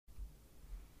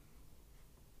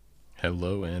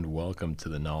Hello and welcome to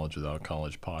the Knowledge Without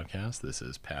College podcast. This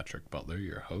is Patrick Butler,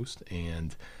 your host,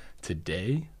 and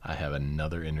today I have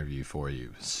another interview for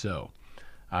you. So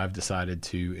I've decided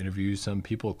to interview some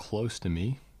people close to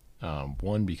me.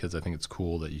 One, because I think it's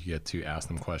cool that you get to ask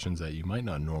them questions that you might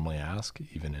not normally ask,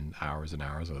 even in hours and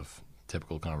hours of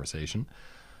typical conversation.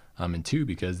 And two,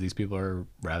 because these people are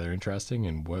rather interesting,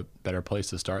 and what better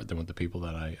place to start than with the people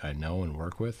that I know and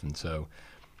work with. And so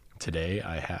today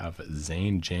I have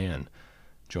Zane Jan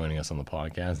joining us on the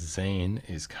podcast. Zane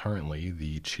is currently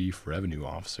the Chief Revenue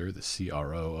Officer, the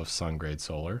CRO of SunGrade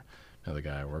Solar, another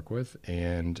guy I work with,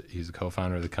 and he's a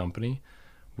co-founder of the company.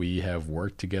 We have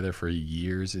worked together for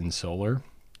years in solar,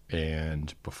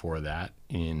 and before that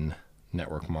in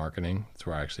network marketing. That's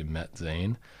where I actually met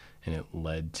Zane, and it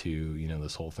led to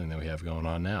this whole thing that we have going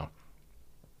on now.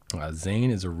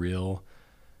 Zane is a real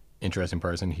interesting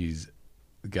person. He's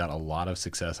got a lot of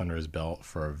success under his belt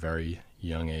for a very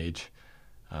young age,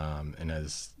 and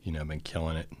has been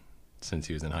killing it since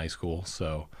he was in high school.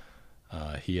 So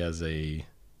he has a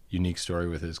unique story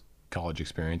with his college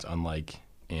experience. Unlike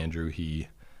Andrew, he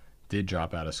did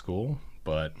drop out of school,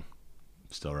 but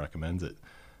still recommends it.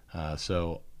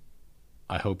 So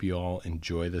I hope you all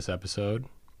enjoy this episode.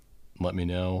 Let me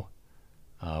know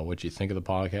what you think of the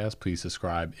podcast. Please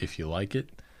subscribe if you like it,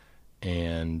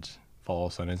 and follow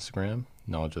us on Instagram,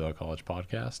 Knowledge Without College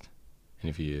Podcast. And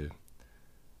if you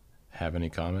have any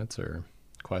comments or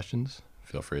questions,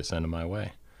 feel free to send them my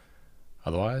way.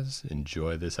 Otherwise,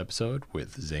 enjoy this episode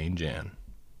with Zane Jan.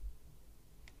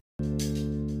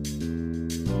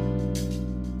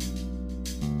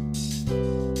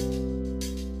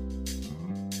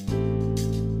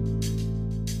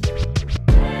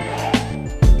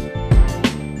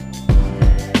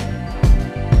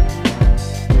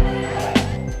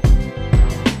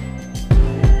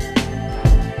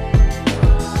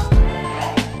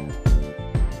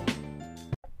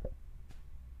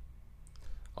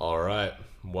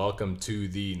 Welcome to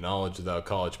the Knowledge Without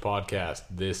College podcast.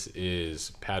 This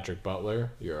is Patrick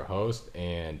Butler, your host,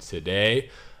 and today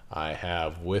I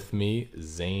have with me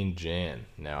Zane Jan.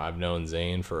 Now, I've known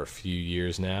Zane for a few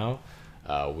years now.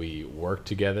 We work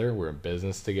together. We're in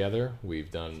business together.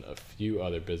 We've done a few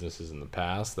other businesses in the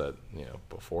past that,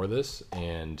 before this,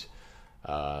 and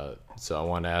so I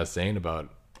want to ask Zane about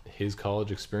his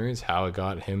college experience, how it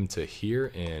got him to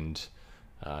here, and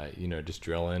just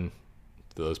drill in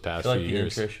those past few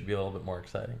years. The intro should be a little bit more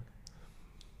exciting.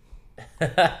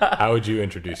 How would you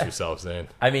introduce yourself, Zane?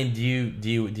 I mean, do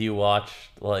you watch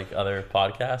like other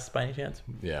podcasts by any chance?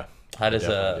 Yeah. How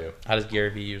does Gary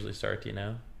Vee usually start? Do you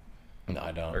know? No,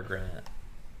 I don't. Or Grant?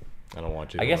 I don't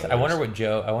watch it. I wonder what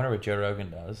Joe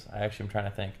Rogan does. I actually am trying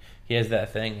to think. He has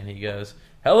that thing, and he goes,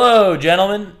 "Hello,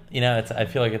 gentlemen." I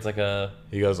feel like it's like a.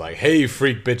 He goes like, "Hey,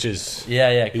 freak bitches."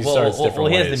 Yeah. He starts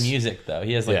different he ways. has the music though.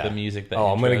 He has like the music that.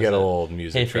 I'm gonna get a little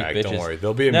music track. Don't worry,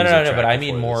 there'll be a music track. No. But I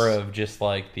mean more of just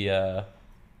like the. I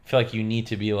feel like you need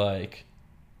to be like,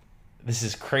 this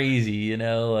is crazy,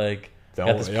 like.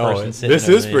 Got this person sitting this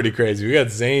is pretty crazy. We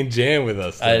got Zane Jan with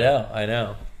us today. I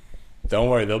know. Don't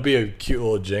worry, there'll be a cute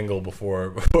little jingle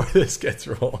before this gets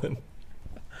rolling.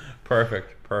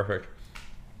 Perfect.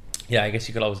 Yeah, I guess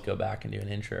you could always go back and do an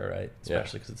intro, right?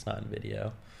 Especially because it's not in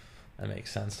video. That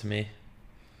makes sense to me.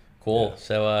 Cool. Yeah.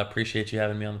 So appreciate you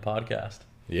having me on the podcast.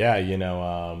 Yeah,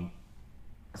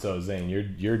 so Zane,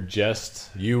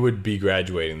 you would be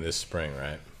graduating this spring,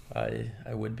 right?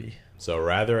 I would be. So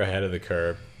rather ahead of the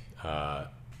curve,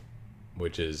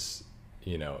 which is,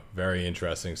 very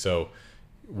interesting. So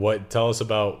tell us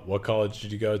about what college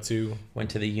did you go to? Went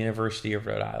to the University of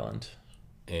Rhode Island.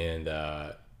 And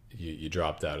you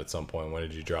dropped out at some point. When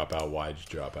did you drop out? Why did you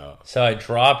drop out? So I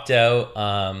dropped out,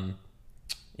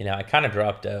 I kind of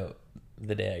dropped out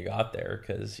the day I got there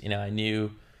because, I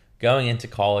knew going into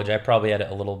college, I probably had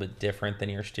it a little bit different than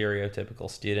your stereotypical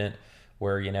student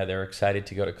where, they're excited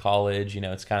to go to college.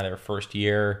 It's kind of their first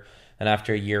year. And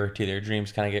after a year or two, their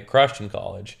dreams kind of get crushed in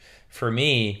college. For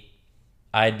me,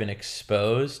 I'd been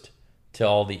exposed to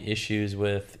all the issues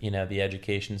with, the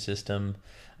education system,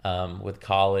 with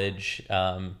college,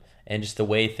 and just the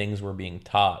way things were being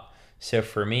taught. So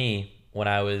for me, when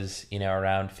I was,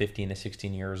 around 15 to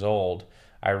 16 years old,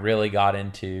 I really got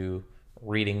into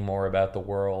reading more about the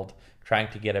world, trying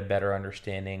to get a better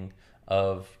understanding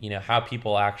of, how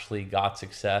people actually got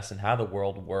success and how the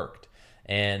world worked.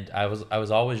 And I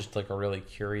was always just like a really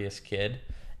curious kid,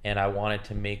 and I wanted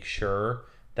to make sure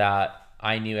that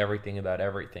I knew everything about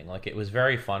everything. Like, it was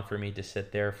very fun for me to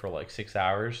sit there for like 6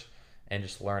 hours and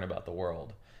just learn about the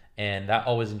world. And that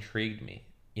always intrigued me,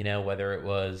 whether it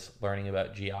was learning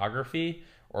about geography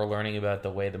or learning about the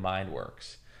way the mind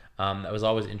works. that was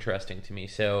always interesting to me.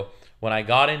 So when I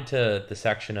got into the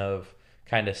section of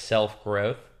kind of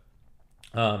self-growth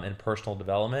and personal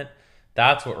development,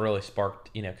 that's what really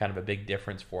sparked, kind of a big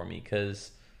difference for me,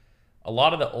 because a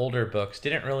lot of the older books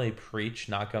didn't really preach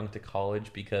not going to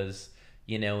college because,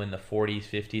 in the 40s,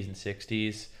 50s, and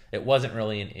 60s, it wasn't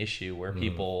really an issue where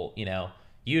people,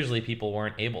 usually people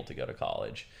weren't able to go to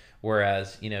college.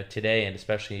 Whereas, today, and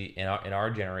especially in our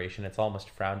generation, it's almost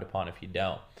frowned upon if you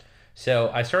don't.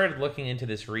 So I started looking into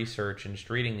this research and just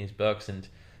reading these books, and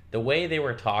the way they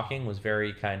were talking was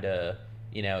very kind of,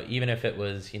 even if it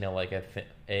was, like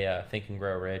a Think and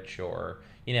Grow Rich, or,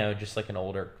 just like an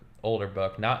older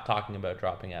book, not talking about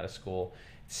dropping out of school,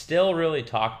 it still really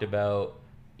talked about,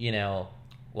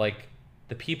 like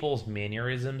the people's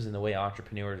mannerisms and the way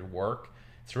entrepreneurs work.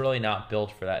 It's really not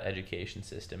built for that education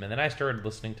system. And then I started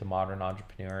listening to modern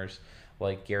entrepreneurs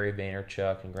like Gary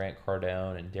Vaynerchuk and Grant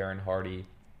Cardone and Darren Hardy,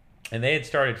 and they had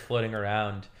started floating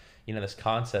around, this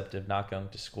concept of not going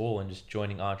to school and just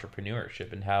joining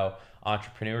entrepreneurship, and how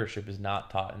entrepreneurship is not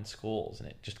taught in schools, and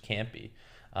it just can't be.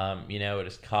 It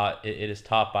is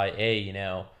taught by you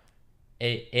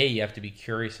have to be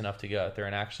curious enough to go out there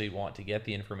and actually want to get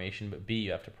the information, but B,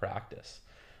 you have to practice.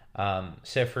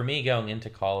 So for me, going into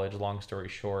college, long story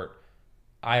short,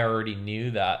 I already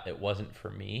knew that it wasn't for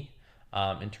me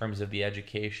in terms of the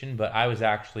education, but I was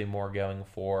actually more going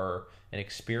for an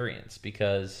experience,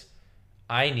 because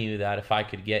I knew that if I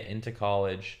could get into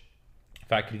college,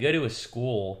 if I could go to a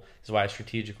school, this is why I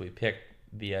strategically picked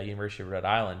the University of Rhode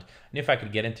Island, and if I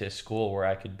could get into a school where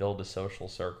I could build a social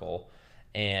circle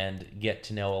and get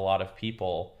to know a lot of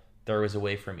people, there was a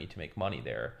way for me to make money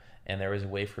there. And there was a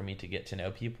way for me to get to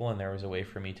know people, and there was a way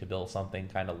for me to build something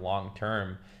kind of long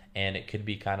term. And it could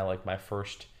be kind of like my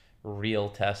first real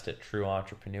test at true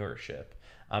entrepreneurship.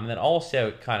 And then also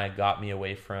it kind of got me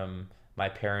away from my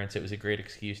parents. It was a great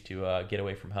excuse to get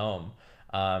away from home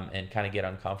and kind of get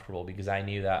uncomfortable, because I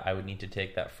knew that I would need to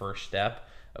take that first step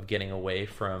of getting away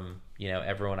from,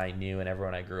 everyone I knew and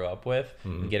everyone I grew up with,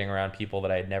 and getting around people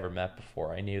that I had never met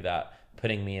before. I knew that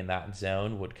putting me in that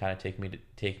zone would kind of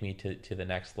take me to the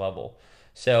next level.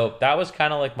 So that was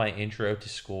kind of like my intro to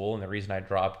school, and the reason I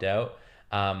dropped out,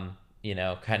 kind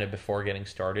of before getting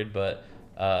started. But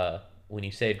when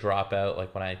you say drop out,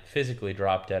 like when I physically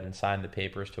dropped out and signed the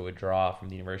papers to withdraw from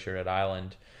the University of Rhode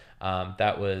Island,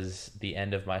 that was the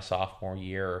end of my sophomore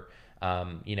year.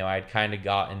 I'd kind of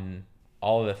gotten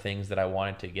all of the things that I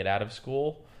wanted to get out of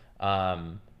school,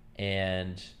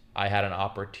 and I had an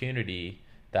opportunity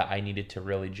that I needed to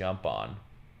really jump on.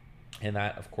 And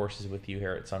that, of course, is with you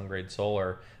here at SunGrade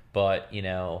Solar. But,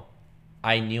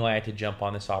 I knew I had to jump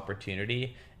on this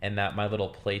opportunity, and that my little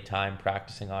playtime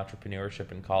practicing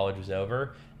entrepreneurship in college was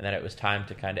over, and that it was time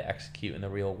to kind of execute in the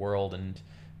real world and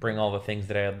bring all the things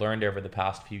that I had learned over the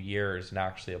past few years and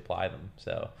actually apply them.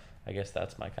 So I guess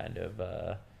that's my kind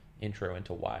of intro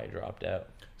into why I dropped out.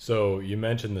 So you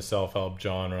mentioned the self-help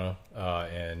genre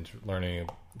and learning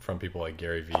from people like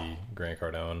Gary Vee, Grant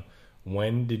Cardone.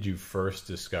 When did you first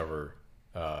discover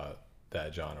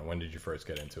that genre? When did you first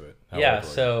get into it?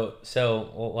 So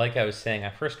like I was saying, I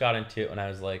first got into it when I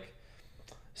was like,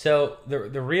 so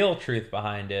the real truth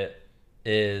behind it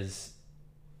is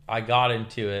I got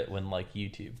into it when like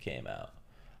YouTube came out.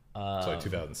 So like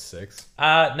 2006?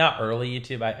 Not early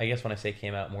YouTube. I guess when I say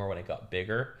came out, more when it got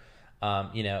bigger.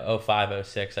 05,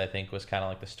 06, I think was kind of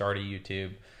like the start of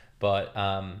YouTube. But,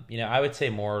 I would say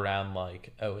more around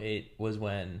like 08 was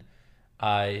when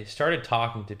I started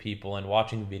talking to people and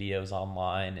watching videos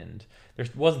online, and there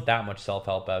wasn't that much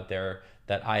self-help out there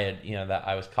that I had, that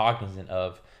I was cognizant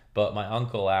of. But my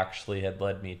uncle actually had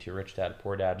led me to Rich Dad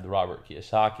Poor Dad with Robert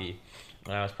Kiyosaki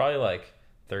when I was probably like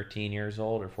 13 years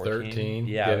old or 14. 13?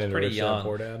 Yeah, I was pretty young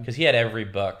because he had every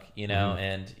book,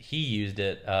 and he used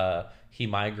it. He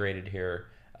migrated here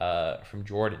from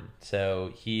Jordan,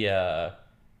 so he's an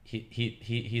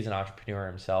entrepreneur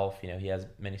himself. He has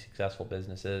many successful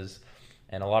businesses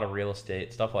and a lot of real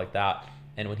estate, stuff like that.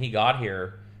 And when he got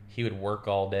here, he would work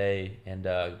all day and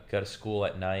go to school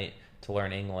at night to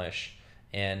learn English.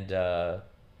 And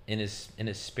in his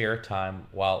spare time,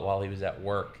 while he was at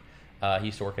work, he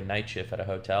used to work a night shift at a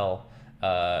hotel.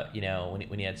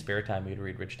 When he had spare time, he would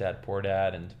read Rich Dad Poor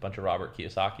Dad and a bunch of Robert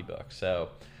Kiyosaki books. So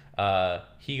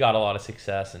he got a lot of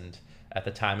success, and at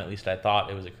the time, at least, I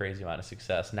thought it was a crazy amount of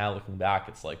success. Now looking back,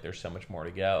 it's like there's so much more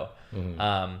to go.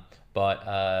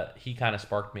 But he kind of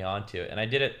sparked me onto it, and I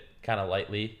did it kind of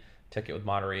lightly, took it with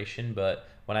moderation. But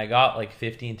when I got like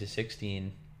 15 to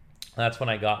 16, that's when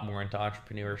I got more into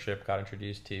entrepreneurship, got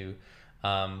introduced to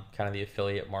kind of the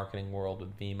affiliate marketing world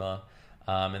with Vima.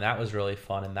 And that was really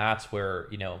fun. And that's where,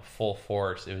 full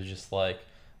force, it was just like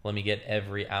let me get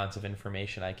every ounce of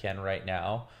information I can right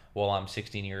now while I'm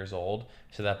 16 years old,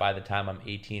 so that by the time I'm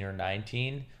 18 or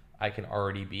 19, I can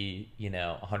already be,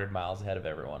 100 miles ahead of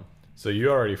everyone. So you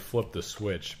already flipped the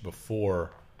switch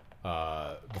before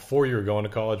you were going to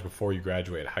college, before you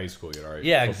graduated high school. You already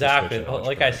Yeah, flipped the exactly. switch in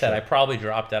Like I said, I entrepreneurship. probably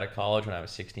dropped out of college when I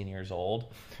was 16 years old,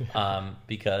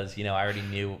 because I already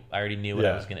knew what I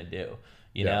Yeah. was gonna do.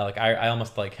 Yeah. Like I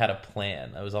almost like had a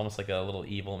plan. It was almost like a little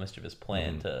evil, mischievous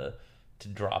plan to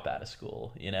drop out of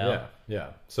school. Yeah, yeah.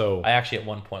 So I actually at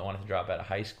one point wanted to drop out of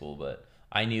high school, but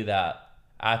I knew that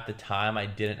at the time I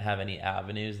didn't have any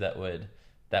avenues that would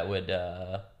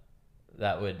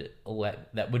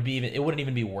be even, it wouldn't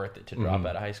even be worth it to drop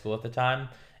out of high school at the time.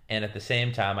 And at the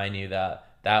same time, I knew that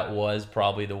that was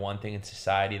probably the one thing in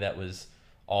society that was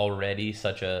already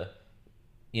such a,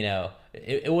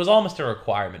 it was almost a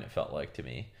requirement, it felt like to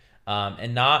me.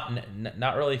 And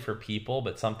not really for people,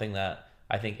 but something that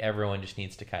I think everyone just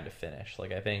needs to kind of finish.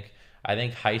 Like I think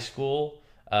high school,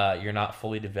 you're not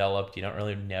fully developed. You don't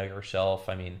really know yourself.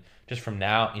 I mean, just from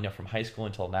now, from high school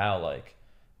until now, like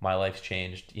my life's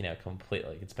changed,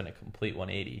 completely. It's been a complete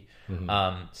 180.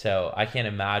 So I can't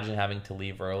imagine having to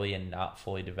leave early and not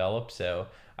fully developed. So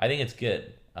I think it's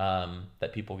good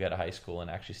that people get to high school and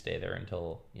actually stay there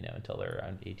until they're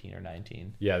around 18 or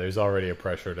 19. yeah, there's already a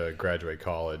pressure to graduate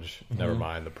college. Never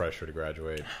mind the pressure to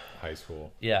graduate high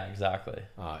school. Yeah, exactly.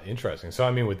 Interesting. So,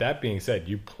 I mean, with that being said,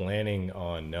 you planning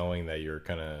on knowing that you're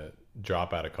gonna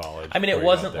drop out of college? I mean, it before you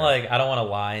got wasn't there? like, I don't want to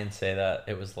lie and say that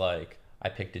it was like I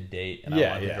picked a date and I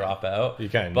wanted to drop out. You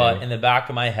kinda But knew. in the back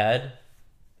of my head,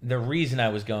 the reason I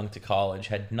was going to college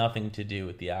had nothing to do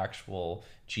with the actual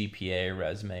GPA,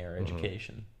 resume, or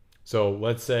education. So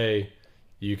let's say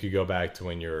you could go back to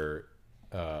when you're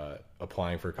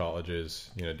applying for colleges,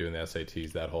 doing the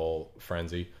SATs, that whole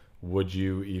frenzy. Would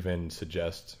you even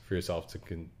suggest for yourself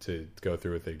to go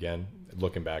through with it again,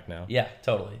 looking back now? Yeah,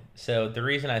 totally. So the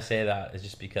reason I say that is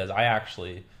just because I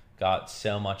actually got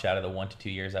so much out of the 1 to 2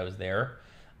 years I was there.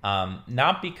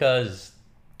 Not because,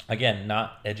 again,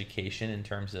 not education in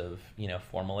terms of,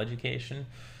 formal education,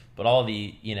 but all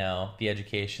the, the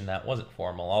education that wasn't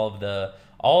formal,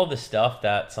 all of the stuff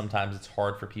that sometimes it's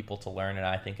hard for people to learn, and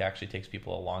I think actually takes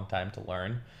people a long time to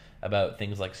learn about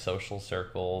things like social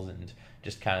circles and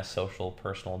just kind of social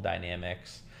personal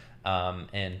dynamics,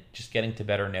 and just getting to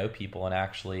better know people. And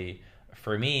actually,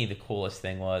 for me, the coolest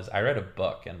thing was I read a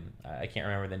book, and I can't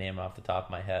remember the name off the top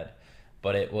of my head,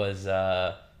 but it was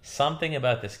something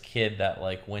about this kid that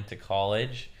like went to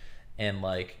college and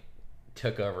like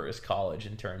took over his college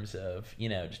in terms of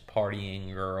just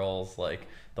partying, girls, like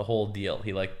the whole deal.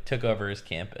 He like took over his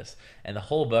campus, and the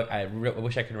whole book, I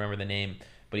wish I could remember the name,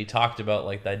 but he talked about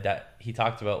like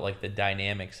the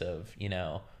dynamics of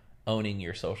owning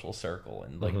your social circle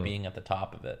and like being at the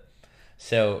top of it.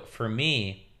 So for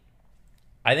me,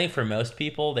 I think for most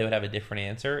people they would have a different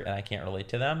answer, and I can't relate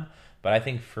to them. But I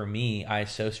think for me, I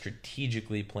so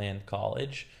strategically planned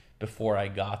college before I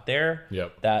got there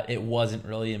that it wasn't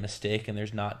really a mistake, and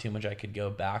there's not too much I could go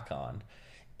back on.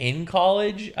 In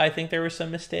college, I think there were some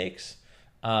mistakes.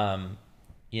 I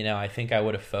think I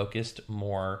would have focused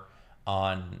more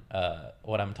on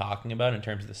what I'm talking about in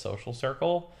terms of the social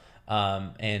circle,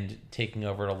 and taking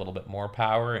over a little bit more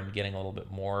power and getting a little bit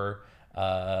more,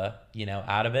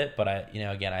 out of it. But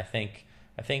again, I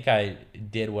think I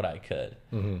did what I could.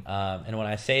 And when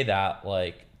I say that,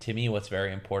 like, to me, what's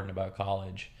very important about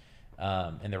college,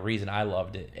 and the reason I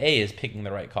loved it, is picking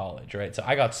the right college, right? So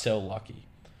I got so lucky.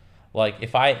 Like,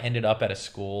 if I ended up at a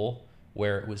school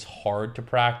where it was hard to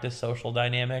practice social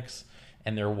dynamics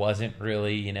and there wasn't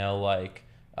really, like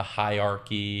a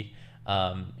hierarchy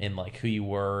in like who you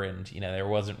were, and, there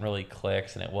wasn't really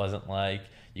cliques, and it wasn't like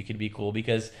you could be cool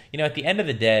because, at the end of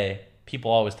the day,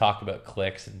 people always talk about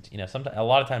cliques and, sometimes, a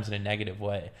lot of times in a negative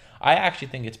way. I actually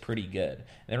think it's pretty good.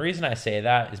 And the reason I say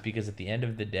that is because at the end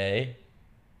of the day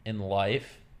in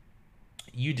life,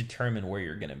 you determine where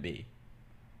you're going to be.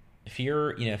 If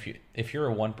you're, if you're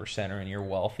a 1%er and you're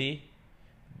wealthy,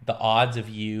 the odds of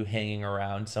you hanging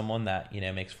around someone that,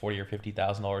 makes $40,000 or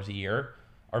 $50,000 a year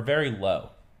are very low.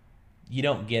 You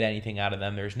don't get anything out of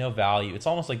them. There's no value. It's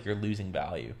almost like you're losing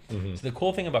value. So the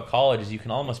cool thing about college is you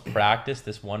can almost practice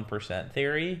this 1%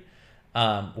 theory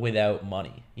without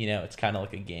money. It's kind of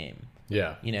like a game.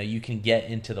 Yeah. You can get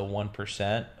into the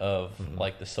 1% of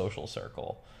like the social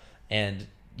circle, and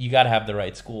you got to have the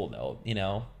right school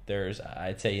though. There's,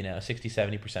 I'd say,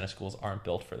 60-70% of schools aren't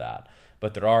built for that,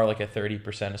 but there are like a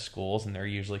 30% of schools, and they're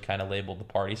usually kind of labeled the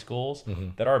party schools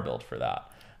that are built for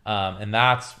that. And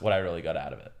that's what I really got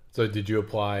out of it. So did you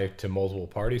apply to multiple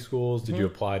party schools? Did you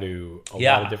apply to a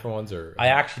Yeah. lot of different ones? Or I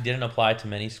actually didn't apply to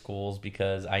many schools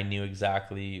because I knew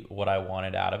exactly what I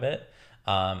wanted out of it.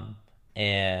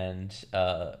 And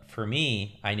for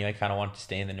me, I knew I kind of wanted to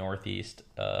stay in the Northeast.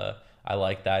 I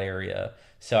like that area.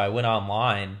 So I went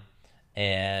online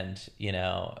and,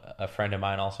 a friend of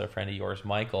mine, also a friend of yours,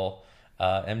 Michael,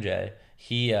 MJ,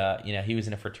 he was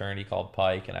in a fraternity called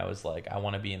Pike. And I was like, I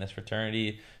want to be in this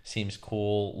fraternity. Seems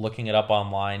cool. Looking it up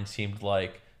online seemed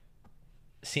like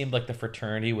the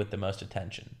fraternity with the most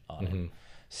attention on it.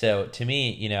 So to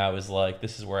me, I was like,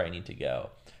 this is where I need to go.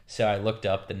 So I looked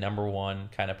up the number one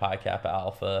kind of Pi Kappa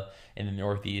Alpha in the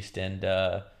Northeast, and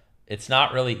it's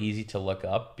not really easy to look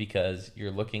up because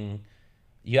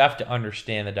you have to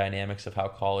understand the dynamics of how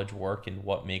college work and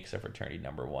what makes a fraternity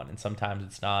number one. And sometimes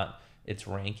it's not its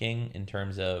ranking in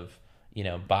terms of,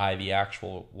 by the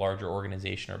actual larger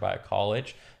organization or by a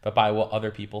college, but by what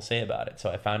other people say about it. So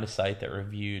I found a site that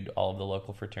reviewed all of the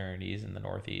local fraternities in the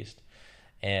Northeast,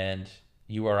 and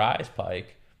URI's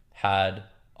Pike had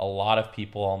a lot of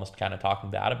people almost kind of talking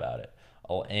bad about it,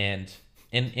 and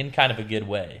in kind of a good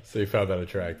way. So you found that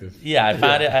attractive? Yeah,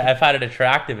 I found it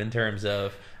attractive in terms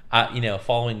of,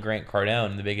 following Grant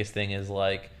Cardone. The biggest thing is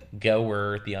like, go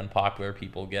where the unpopular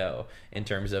people go in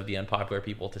terms of the unpopular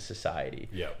people to society.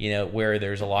 Yeah. Where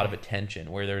there's a lot of attention,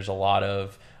 where there's a lot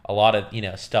of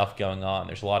stuff going on.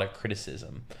 There's a lot of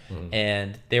criticism,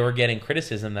 and they were getting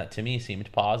criticism that to me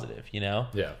seemed positive. Yeah.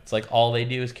 It's like all they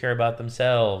do is care about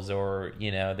themselves, or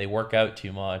they work out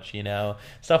too much.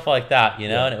 Stuff like that.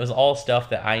 Yeah. And it was all stuff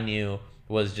that I knew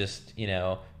was just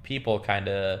people kind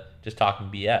of just talking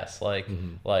BS.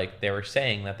 Like they were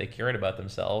saying that they cared about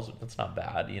themselves. That's not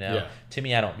bad. Yeah. To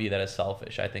me, I don't view that as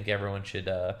selfish. I think everyone should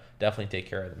definitely take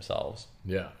care of themselves.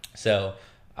 Yeah. So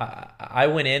I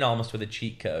went in almost with a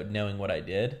cheat code, knowing what I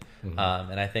did, and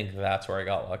I think that's where I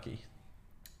got lucky.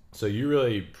 So you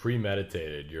really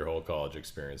premeditated your whole college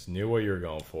experience, knew what you were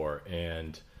going for,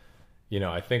 and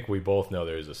I think we both know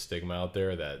there's a stigma out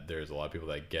there that there's a lot of people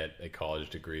that get a college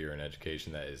degree or an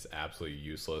education that is absolutely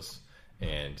useless,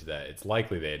 and that it's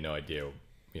likely they had no idea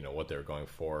what they were going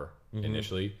for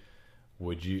initially.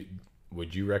 Would you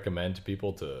recommend to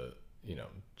people to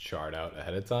chart out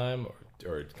ahead of time,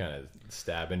 or kind of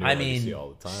stab into what you see all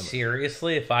the time?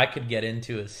 Seriously, if I could get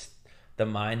into the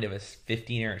mind of a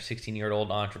 15 or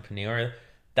 16-year-old entrepreneur,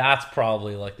 that's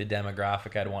probably like the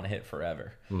demographic I'd want to hit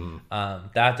forever.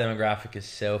 That demographic is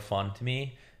so fun to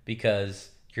me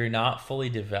because you're not fully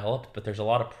developed, but there's a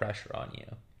lot of pressure on you,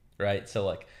 right? So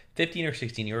like 15 or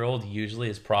 16-year-old usually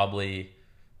is probably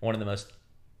one of the most,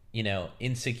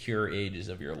 insecure ages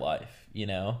of your life.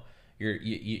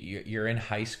 You're in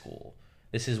high school.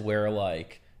 This is where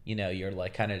you're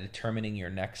like kind of determining your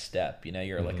next step.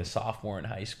 You're like a sophomore in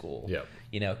high school.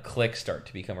 Yep. Cliques start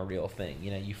to become a real thing.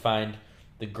 You find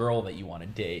the girl that you want to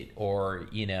date, or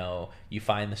you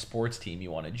find the sports team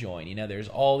you want to join. There's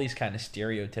all these kind of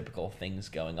stereotypical things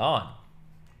going on.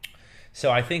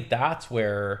 So I think that's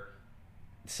where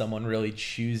someone really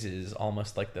chooses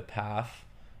almost like the path,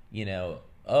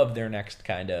 of their next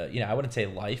kind of, I wouldn't say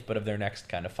life, but of their next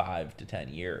kind of 5 to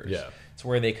 10 years. Yeah. It's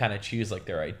where they kind of choose like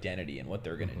their identity and what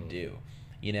they're going to do.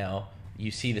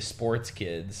 You see the sports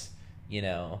kids,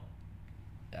 I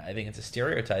think it's a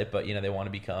stereotype, but they want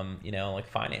to become, like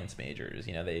finance majors.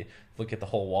 They look at the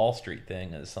whole Wall Street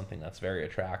thing as something that's very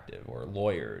attractive, or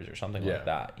lawyers or something like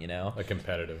that. Like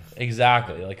competitive.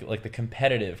 Exactly, like the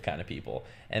competitive kind of people.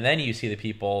 And then you see the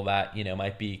people that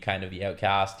might be kind of the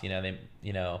outcast.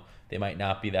 They might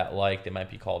not be that liked. They might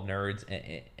be called nerds,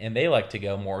 and they like to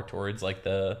go more towards like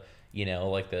the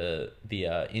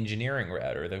engineering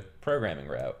route or the programming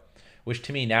route, which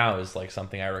to me now is like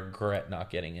something I regret not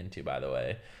getting into, by the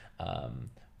way.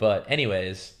 But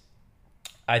anyways,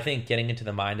 I think getting into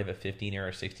the mind of a 15 or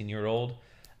a 16-year-old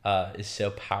is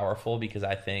so powerful because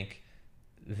I think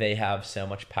they have so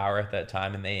much power at that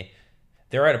time, and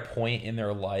they're at a point in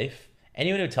their life.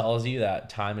 Anyone who tells you that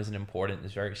time isn't important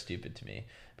is very stupid to me,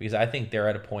 because I think they're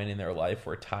at a point in their life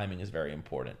where timing is very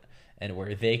important and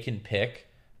where they can pick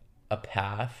a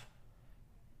path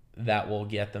that will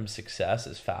get them success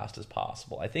as fast as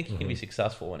possible. I think you can be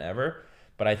successful whenever,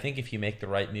 but I think if you make the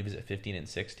right moves at 15 and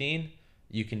 16,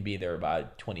 you can be there by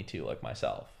 22 like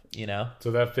myself, So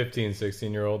that 15,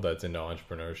 16-year-old that's into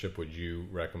entrepreneurship, would you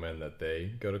recommend that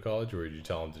they go to college, or would you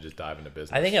tell them to just dive into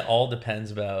business? I think it all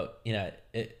depends about,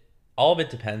 all of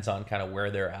it depends on kind of where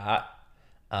they're at.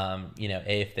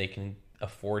 If they can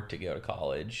afford to go to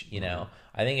college,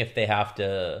 I think if they have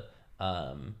to,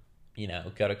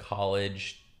 go to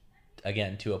college,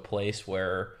 again, to a place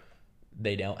where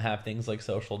they don't have things like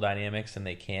social dynamics and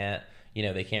they can't,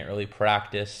 they can't really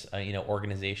practice,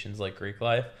 organizations like Greek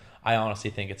life, I honestly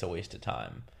think it's a waste of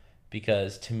time.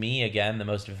 Because to me, again, the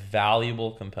most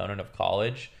valuable component of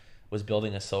college was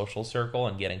building a social circle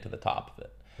and getting to the top of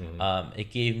it.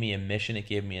 It gave me a mission. It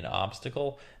gave me an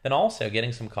obstacle. Then also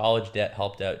getting some college debt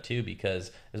helped out too, because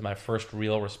it was my first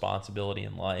real responsibility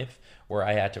in life where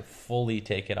I had to fully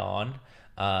take it on.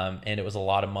 And it was a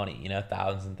lot of money,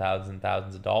 thousands and thousands and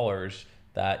thousands of dollars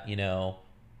that,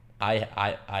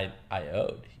 I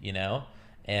owed,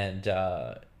 and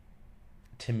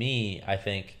to me, I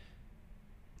think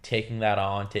taking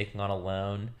on a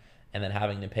loan and then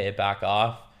having to pay it back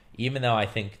off, even though I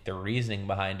think the reasoning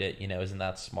behind it, isn't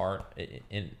that smart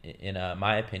in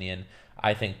my opinion,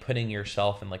 I think putting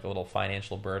yourself in like a little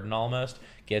financial burden almost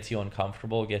gets you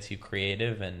uncomfortable, gets you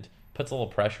creative, and puts a little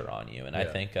pressure on you. And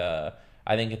yeah.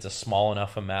 I think it's a small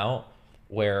enough amount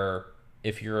where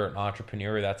if you're an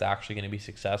entrepreneur that's actually going to be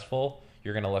successful,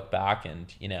 you're going to look back and,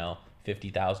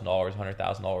 $50,000,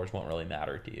 $100,000 won't really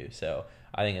matter to you. So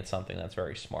I think it's something that's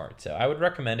very smart. So I would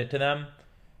recommend it to them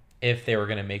if they were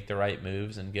going to make the right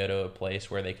moves and go to a place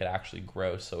where they could actually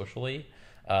grow socially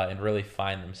and really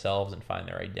find themselves and find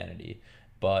their identity.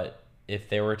 But if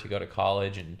they were to go to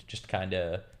college and just kind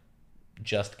of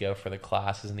just go for the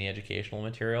classes and the educational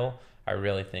material, I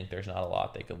really think there's not a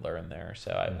lot they could learn there.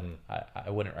 So I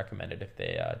wouldn't recommend it if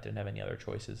they didn't have any other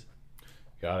choices.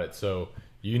 Got it. So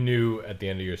you knew at the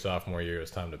end of your sophomore year it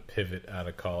was time to pivot out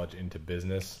of college into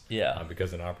business. Yeah.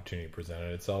 Because an opportunity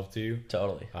presented itself to you.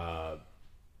 Totally.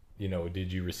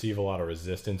 Did you receive a lot of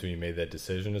resistance when you made that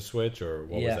decision to switch, or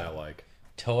what was that like?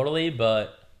 Totally.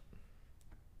 But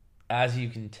as you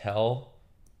can tell,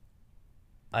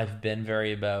 I've been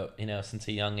very about, since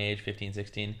a young age, 15,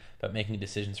 16, about making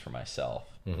decisions for myself,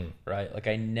 right? Like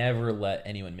I never let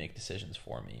anyone make decisions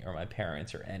for me, or my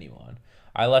parents or anyone.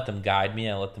 I let them guide me.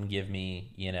 I let them give me,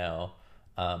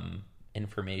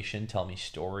 information, tell me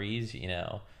stories,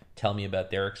 tell me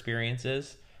about their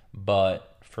experiences.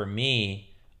 But for me,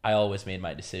 I always made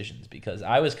my decisions because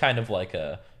I was kind of like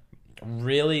I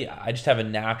just have a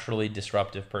naturally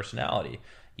disruptive personality.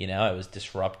 I was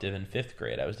disruptive in 5th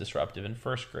grade. I was disruptive in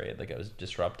 1st grade. Like I was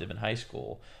disruptive in high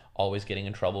school, always getting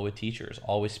in trouble with teachers,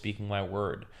 always speaking my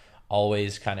word,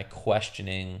 always kind of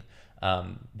questioning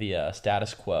the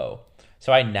status quo.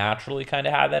 So I naturally kind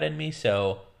of had that in me.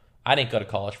 So I didn't go to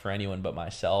college for anyone but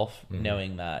myself,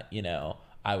 knowing that,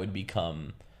 I would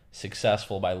become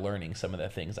successful by learning some of the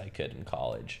things I could in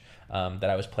college that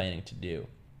I was planning to do.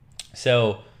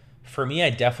 So for me,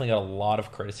 I definitely got a lot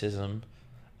of criticism.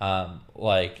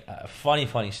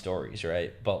 Funny stories,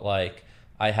 right? But like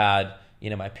I had,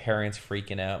 my parents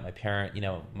freaking out,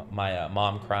 my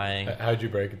mom crying. How'd you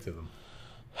break it to them?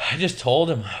 I just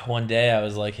told him one day, I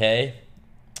was like, hey,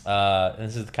 and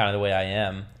this is kind of the way I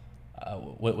am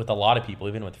with a lot of people,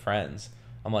 even with friends.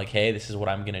 I'm like, hey, this is what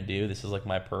I'm going to do. This is like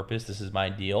my purpose. This is my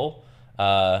deal.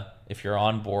 If you're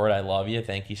on board, I love you.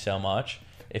 Thank you so much.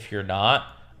 If you're not,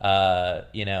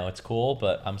 it's cool,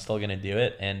 but I'm still going to do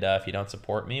it. And if you don't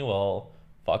support me, well,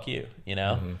 fuck you,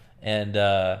 And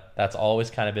that's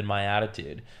always kind of been my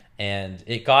attitude. And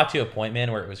it got to a point,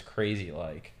 man, where it was crazy.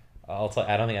 Like, I don't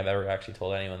think I've ever actually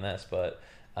told anyone this, but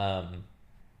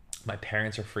my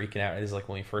parents are freaking out. This is like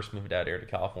when we first moved out here to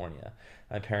California.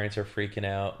 My parents are freaking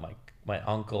out. My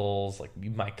uncles, like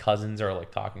my cousins are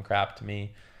like talking crap to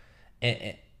me.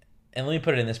 And let me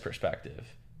put it in this perspective.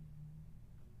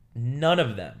 None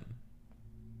of them,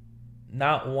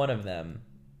 not one of them,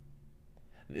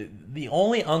 the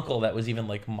only uncle that was even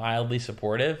like mildly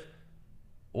supportive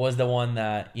was the one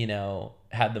that,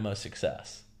 had the most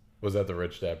success. Was that the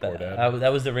rich dad, poor dad?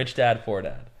 That was the rich dad, poor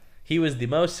dad. He was the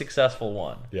most successful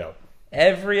one. Yeah.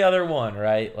 Every other one,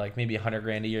 right? Like maybe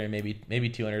 $100,000 a year, maybe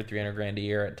 200, $300,000 a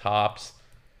year at tops.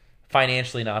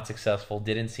 Financially not successful.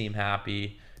 Didn't seem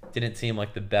happy. Didn't seem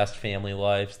like the best family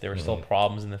lives. There were still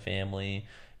problems in the family.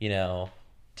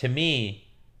 To me,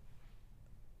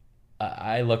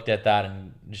 I looked at that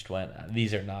and just went,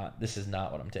 this is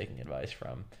not what I'm taking advice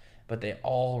from. But they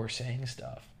all were saying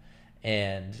stuff.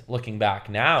 And looking back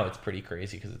now, it's pretty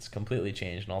crazy because it's completely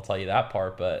changed, and I'll tell you that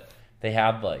part. But they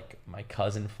had like my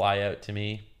cousin fly out to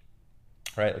me,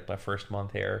 right? Like my first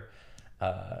month here.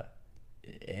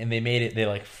 And they made it, they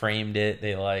like framed it.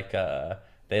 They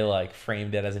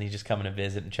framed it as in he's just coming to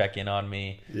visit and check in on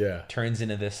me. Yeah. Turns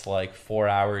into this like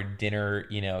 4-hour dinner,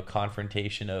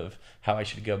 confrontation of how I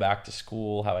should go back to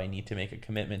school, how I need to make a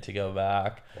commitment to go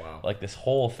back. Wow. Like this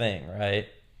whole thing, right?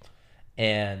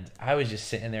 And I was just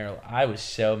sitting there. I was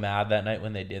so mad that night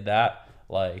when they did that.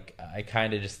 Like I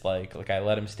kind of just like I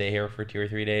let him stay here for 2 or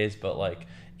 3 days, but like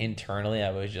internally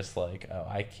I was just like, oh,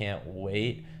 I can't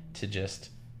wait to just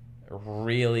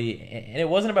really, and it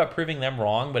wasn't about proving them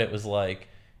wrong, but it was like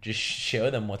just show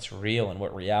them what's real and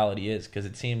what reality is, because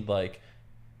it seemed like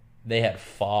they had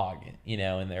fog, in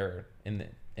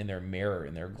their mirror,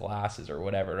 in their glasses or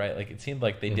whatever, right? Like it seemed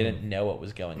like they didn't know what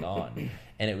was going on.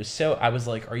 And it was so, I was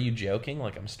like, are you joking?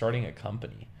 Like, I'm starting a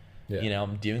company. Yeah.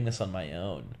 I'm doing this on my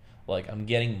own. Like, I'm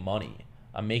getting money.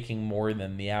 I'm making more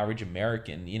than the average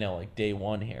American, like day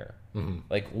one here.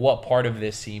 Like, what part of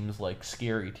this seems like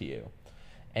scary to you?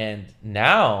 And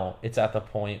now it's at the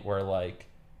point where like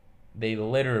they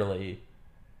literally,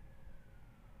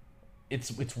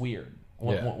 it's weird.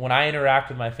 When I interact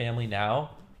with my family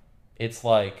now, it's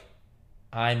like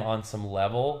I'm on some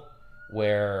level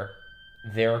where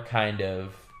they're kind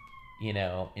of,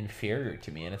 inferior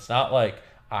to me. And it's not like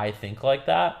I think like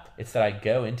that. It's that I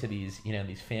go into these,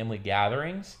 these family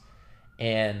gatherings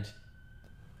and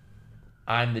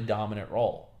I'm the dominant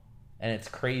role. And it's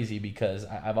crazy because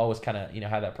I've always kind of,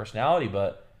 had that personality,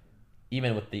 but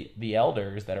even with the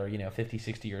elders that are, 50,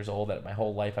 60 years old that my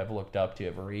whole life I've looked up to,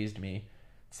 have raised me,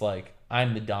 it's like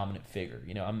I'm the dominant figure.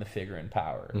 I'm the figure in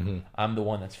power. I'm the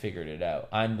one that's figured it out.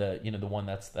 I'm the, the one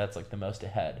that's like the most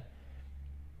ahead.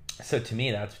 So to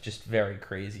me, that's just very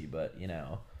crazy. But,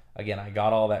 again, I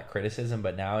got all that criticism,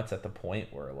 but now it's at the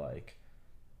point where like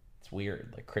it's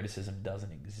weird. Like criticism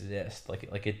doesn't exist.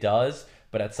 Like it does,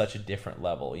 but at such a different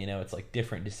level. It's like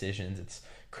different decisions. It's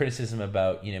criticism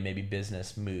about, maybe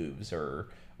business moves or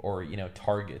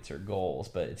targets or goals,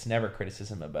 but it's never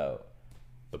criticism about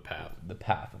the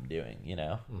path I'm doing,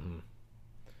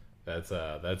 That's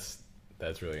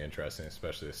really interesting,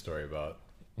 especially the story about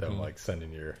them like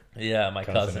sending your my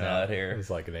cousin out here. He's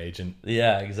like an agent.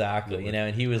 Yeah, exactly.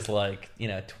 And he was like,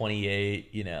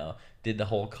 28, did the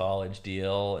whole college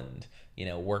deal and,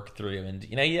 worked through and,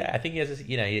 I think he has this,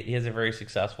 he has a very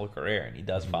successful career and he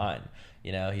does fine.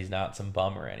 He's not some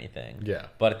bum or anything. Yeah.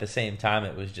 But at the same time,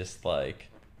 it was just like,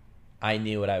 I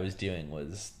knew what I was doing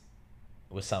was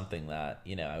something that,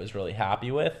 I was really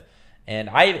happy with. And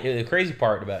the crazy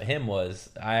part about him was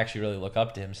I actually really look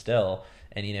up to him still.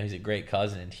 And, he's a great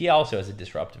cousin. And he also has a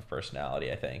disruptive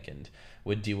personality, I think, and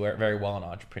would do very well in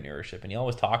entrepreneurship. And he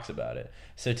always talks about it.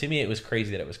 So to me, it was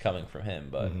crazy that it was coming from him.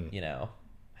 But,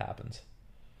 happens.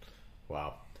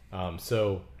 Wow.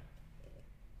 So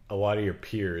a lot of your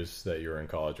peers that you're in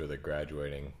college with are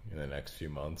graduating in the next few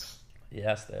months.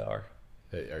 Yes, they are.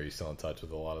 Are you still in touch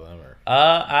with a lot of them? Or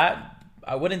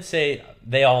I wouldn't say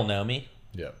they all know me.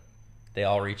 Yeah. They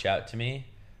all reach out to me.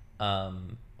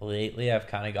 Lately, I've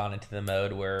kind of gone into the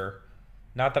mode where,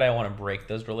 not that I want to break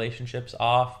those relationships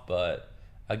off, but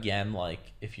again, like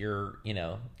if you're,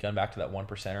 going back to that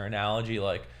 1%er analogy,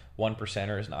 like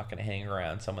 1%er is not going to hang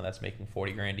around someone that's making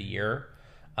 40 grand a year.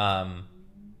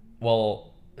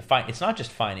 Well, it's not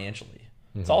just financially.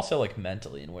 It's also like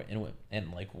mentally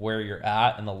and like where you're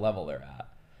at and the level they're at.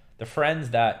 The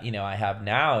friends that, I have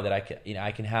now that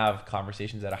I can have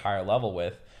conversations at a higher level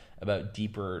with about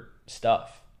deeper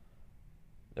stuff.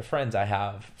 The friends I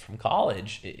have from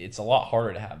college, it's a lot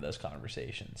harder to have those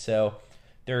conversations. So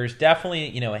there's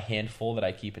definitely, a handful that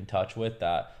I keep in touch with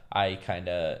that I kind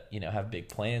of, have big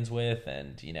plans with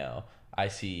and, I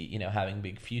see, having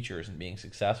big futures and being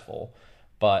successful.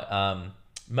 But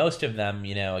most of them,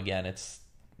 again,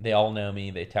 they all know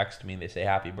me. They text me. They say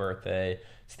happy birthday.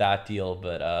 It's that deal.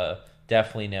 But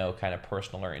definitely no kind of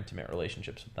personal or intimate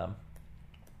relationships with them.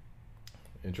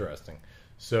 Interesting.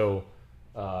 So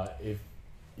if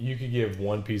you could give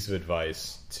one piece of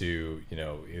advice to,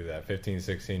 either that 15,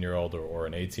 16-year-old or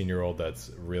an 18-year-old that's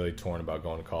really torn about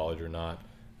going to college or not,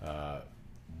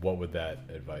 what would that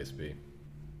advice be?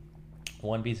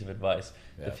 One piece of advice,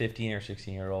 the 15 or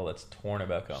 16-year-old that's torn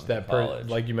about going to college.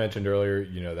 Like you mentioned earlier,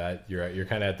 that you're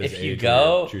kind of at this age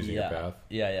where you're choosing your path.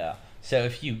 Yeah. So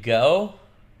if you go,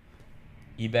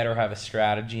 you better have a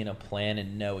strategy and a plan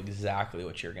and know exactly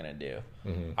what you're going to do.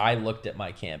 I looked at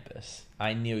my campus.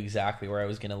 I knew exactly where I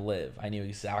was going to live. I knew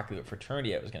exactly what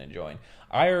fraternity I was going to join.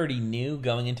 I already knew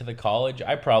going into the college,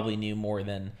 I probably knew more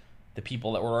than the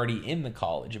people that were already in the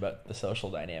college about the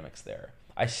social dynamics there.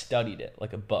 I studied it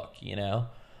like a book,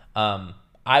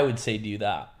 I would say do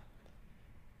that.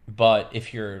 But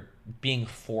if you're being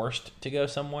forced to go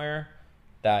somewhere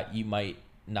that you might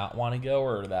not want to go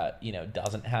or that,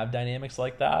 doesn't have dynamics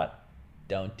like that,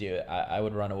 don't do it. I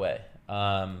would run away.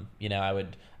 I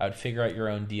would figure out your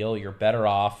own deal. You're better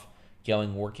off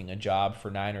working a job for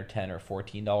 $9 or $10 or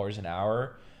 $14 an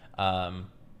hour,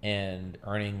 and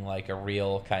earning like a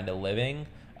real kind of living,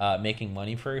 making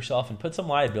money for yourself and put some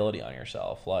liability on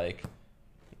yourself. Like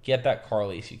get that car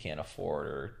lease you can't afford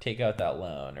or take out that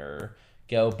loan or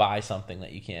go buy something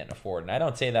that you can't afford. And I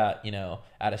don't say that,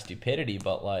 out of stupidity,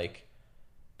 but like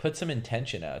put some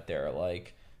intention out there.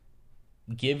 Like,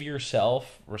 give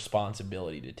yourself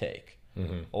responsibility to take.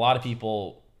 A lot of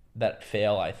people that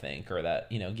fail, I think, or that,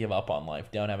 give up on life,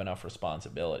 don't have enough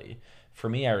responsibility. For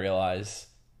me, I realize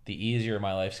the easier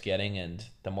my life's getting and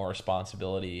the more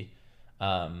responsibility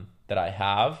that I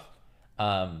have,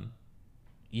 kind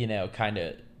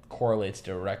of correlates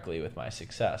directly with my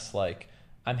success. Like,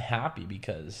 I'm happy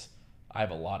because I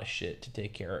have a lot of shit to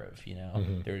take care of,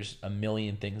 There's a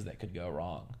million things that could go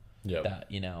wrong that,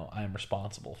 I'm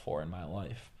responsible for in my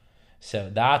life.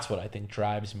 So that's what I think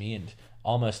drives me and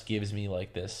almost gives me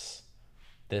like this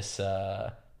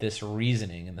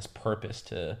reasoning and this purpose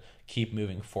to keep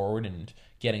moving forward and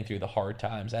getting through the hard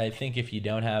times. I think if you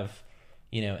don't have,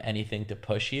 anything to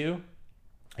push you,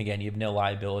 again, you have no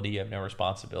liability, you have no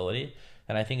responsibility,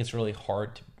 and I think it's really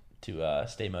hard to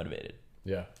stay motivated.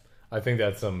 Yeah, I think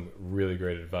that's some really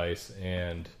great advice.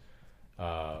 And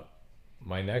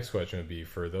my next question would be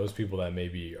for those people that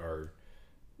maybe are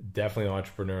definitely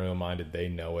entrepreneurial minded, they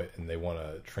know it, and they want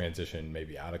to transition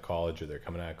maybe out of college, or they're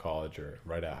coming out of college or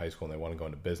right out of high school and they want to go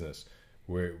into business.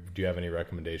 Do you have any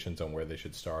recommendations on where they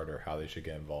should start or how they should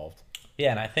get involved? Yeah,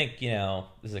 and I think,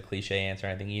 this is a cliche answer.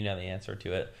 I think the answer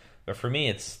to it. But for me,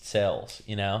 it's sales,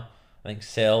 I think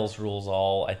sales rules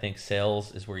all. I think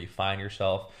sales is where you find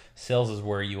yourself. Sales is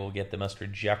where you will get the most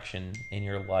rejection in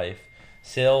your life.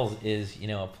 Sales is,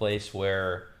 a place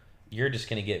where you're just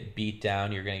going to get beat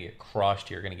down. You're going to get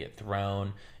crushed. You're going to get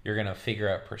thrown. You're going to figure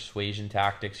out persuasion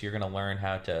tactics. You're going to learn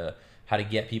how to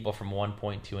get people from one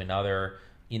point to another.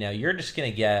 You're just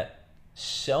going to get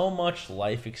so much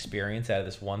life experience out of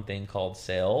this one thing called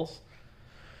sales.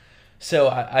 So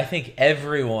I think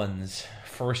everyone's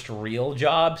first real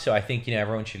job. So I think,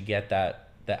 everyone should get the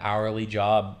hourly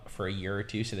job for a year or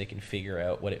two so they can figure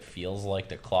out what it feels like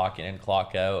to clock in and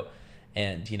clock out.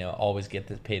 And, always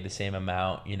get paid the same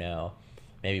amount,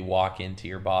 maybe walk into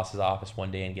your boss's office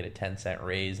one day and get a 10-cent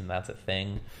raise, and that's a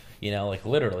thing, like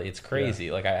literally, it's crazy.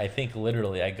 Yeah. Like I think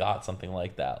literally I got something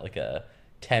like that, like a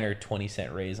 10 or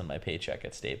 20-cent raise on my paycheck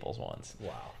at Staples once.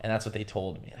 Wow. And that's what they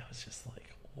told me. And I was just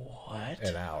like, what?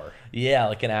 An hour. Yeah,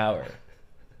 like an hour.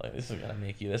 Like, this is going to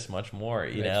make you this much more,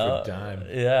 An extra dime.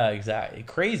 Yeah, exactly.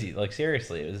 Crazy. Like,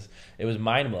 seriously, it was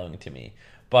mind-blowing to me.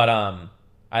 But,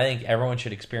 I think everyone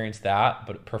should experience that,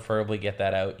 but preferably get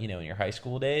that out, in your high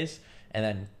school days. And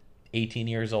then 18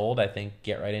 years old, I think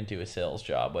get right into a sales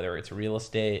job, whether it's real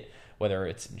estate, whether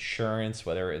it's insurance,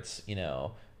 whether it's,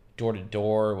 door to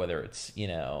door, whether it's,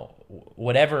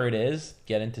 whatever it is,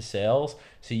 get into sales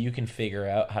so you can figure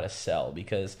out how to sell.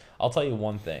 Because I'll tell you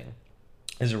one thing,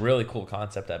 is a really cool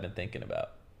concept I've been thinking about.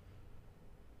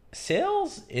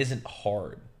 Sales isn't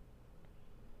hard.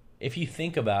 If you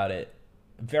think about it,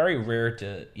 very rare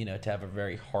to have a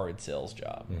very hard sales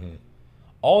job. Mm-hmm.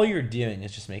 All you're doing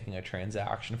is just making a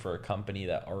transaction for a company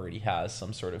that already has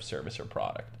some sort of service or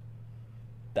product.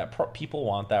 People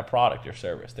want that product or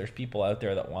service. There's people out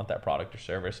there that want that product or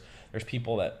service. There's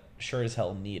people that sure as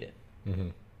hell need it. Mm-hmm.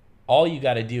 All you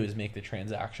got to do is make the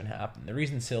transaction happen. The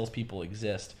reason salespeople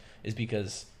exist is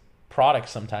because products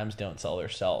sometimes don't sell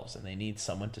themselves, and they need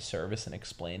someone to service and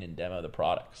explain and demo the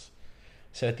products.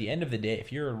 So at the end of the day,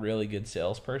 if you're a really good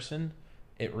salesperson,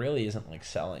 it really isn't like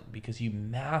selling, because you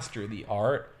master the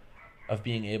art of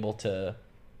being able to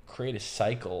create a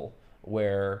cycle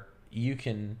where you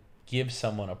can give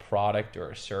someone a product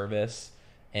or a service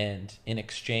and in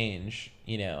exchange,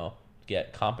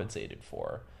 get compensated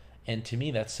for. And to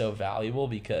me, that's so valuable,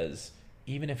 because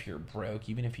even if you're broke,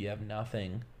 even if you have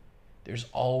nothing, there's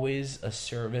always a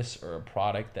service or a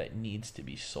product that needs to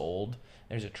be sold.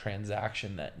 There's a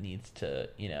transaction that needs to,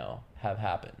 have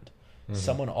happened. Mm-hmm.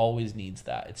 Someone always needs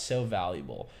that. It's so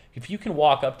valuable. If you can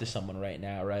walk up to someone right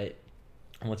now, right,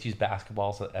 and let's use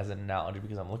basketballs as an analogy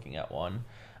because I'm looking at one.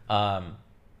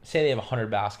 Say they have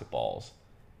 100 basketballs,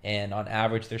 and on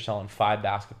average they're selling 5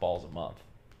 basketballs a month.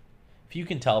 If you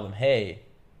can tell them, hey,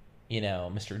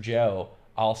 Mr. Joe,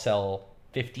 I'll sell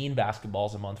 15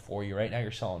 basketballs a month for you. Right now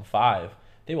you're selling 5.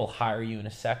 They will hire you in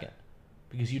a second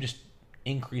because you just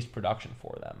increased production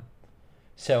for them.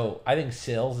 So I think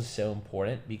sales is so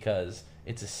important because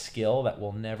it's a skill that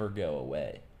will never go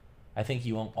away. I think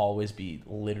you won't always be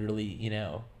literally,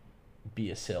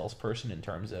 be a salesperson in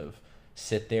terms of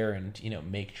sit there and,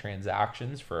 make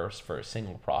transactions for a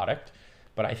single product.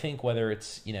 But I think whether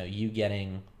it's, you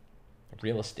getting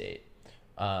real estate,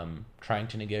 trying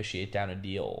to negotiate down a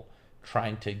deal,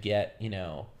 trying to get,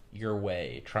 your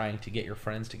way, trying to get your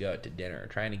friends to go out to dinner,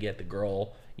 trying to get the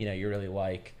girl, you really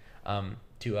like,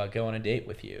 to go on a date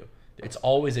with you. It's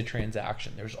always a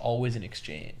transaction. There's always an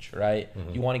exchange, right?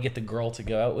 Mm-hmm. You want to get the girl to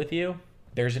go out with you,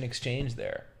 there's an exchange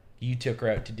there. You took her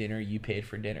out to dinner. You paid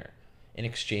for dinner. In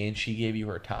exchange, she gave you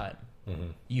her time. Mm-hmm.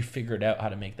 You figured out how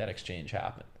to make that exchange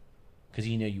happen because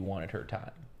you know you wanted her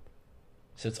time.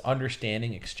 So it's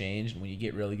understanding exchange, and when you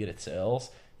get really good at sales,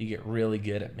 you get really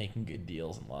good at making good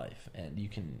deals in life, and you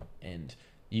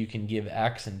can give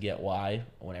X and get Y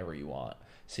whenever you want.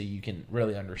 So you can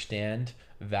really understand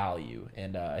value,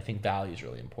 and I think value is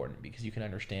really important because you can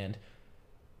understand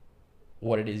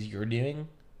what it is you're doing,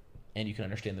 and you can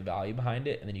understand the value behind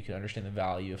it, and then you can understand the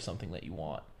value of something that you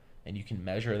want, and you can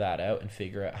measure that out and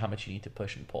figure out how much you need to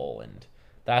push and pull, and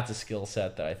that's a skill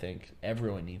set that I think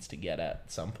everyone needs to get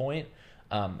at some point,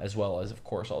 as well as, of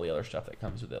course, all the other stuff that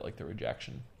comes with it, like the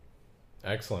rejection.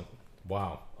 Excellent.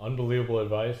 Wow. Unbelievable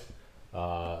advice.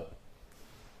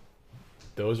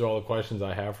 Those are all the questions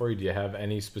I have for you. Do you have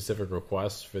any specific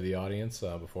requests for the audience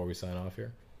before we sign off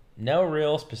here? No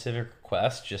real specific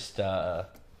requests. Just to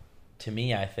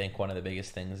me, I think one of the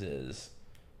biggest things is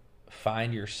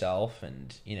find yourself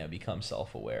and become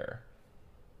self-aware.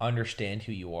 Understand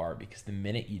who you are, because the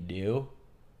minute you do,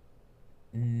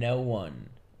 no one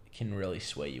can really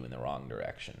sway you in the wrong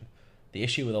direction. The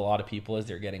issue with a lot of people is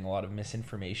they're getting a lot of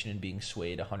misinformation and being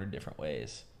swayed 100 different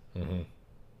ways. Mm-hmm.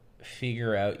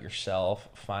 Figure out yourself,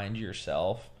 find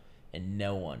yourself, and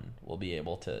no one will be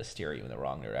able to steer you in the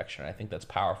wrong direction. I think that's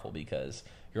powerful because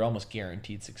you're almost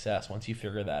guaranteed success. Once you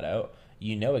figure that out,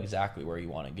 you know exactly where you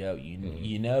want to go.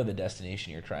 You know the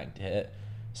destination you're trying to hit.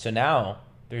 So now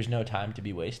there's no time to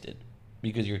be wasted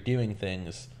because you're doing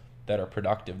things that are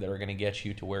productive, that are going to get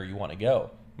you to where you want to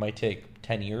go. It might take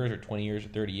 10 years or 20 years or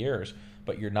 30 years,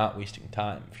 but you're not wasting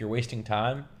time. If you're wasting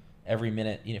time, every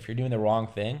minute, if you're doing the wrong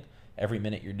thing, every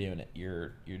minute you're doing it,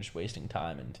 you're just wasting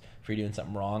time. And if you're doing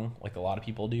something wrong, like a lot of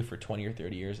people do for 20 or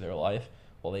 30 years of their life,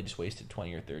 well, they just wasted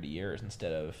 20 or 30 years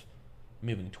instead of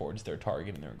moving towards their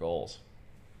target and their goals.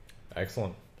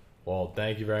 Excellent. Well,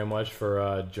 thank you very much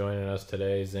for joining us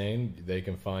today, Zane. They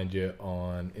can find you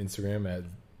on Instagram at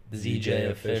ZJ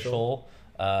Official.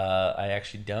 I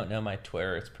actually don't know my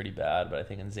Twitter. It's pretty bad, but I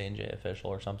think it's Zane J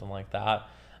Official or something like that.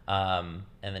 And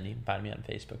then you can find me on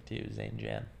Facebook too, Zane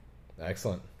Jan.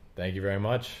 Excellent. Thank you very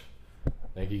much.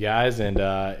 Thank you, guys. And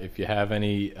if you have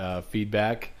any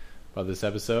feedback about this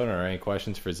episode or any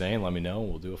questions for Zane, let me know.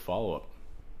 We'll do a follow-up.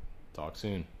 Talk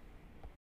soon.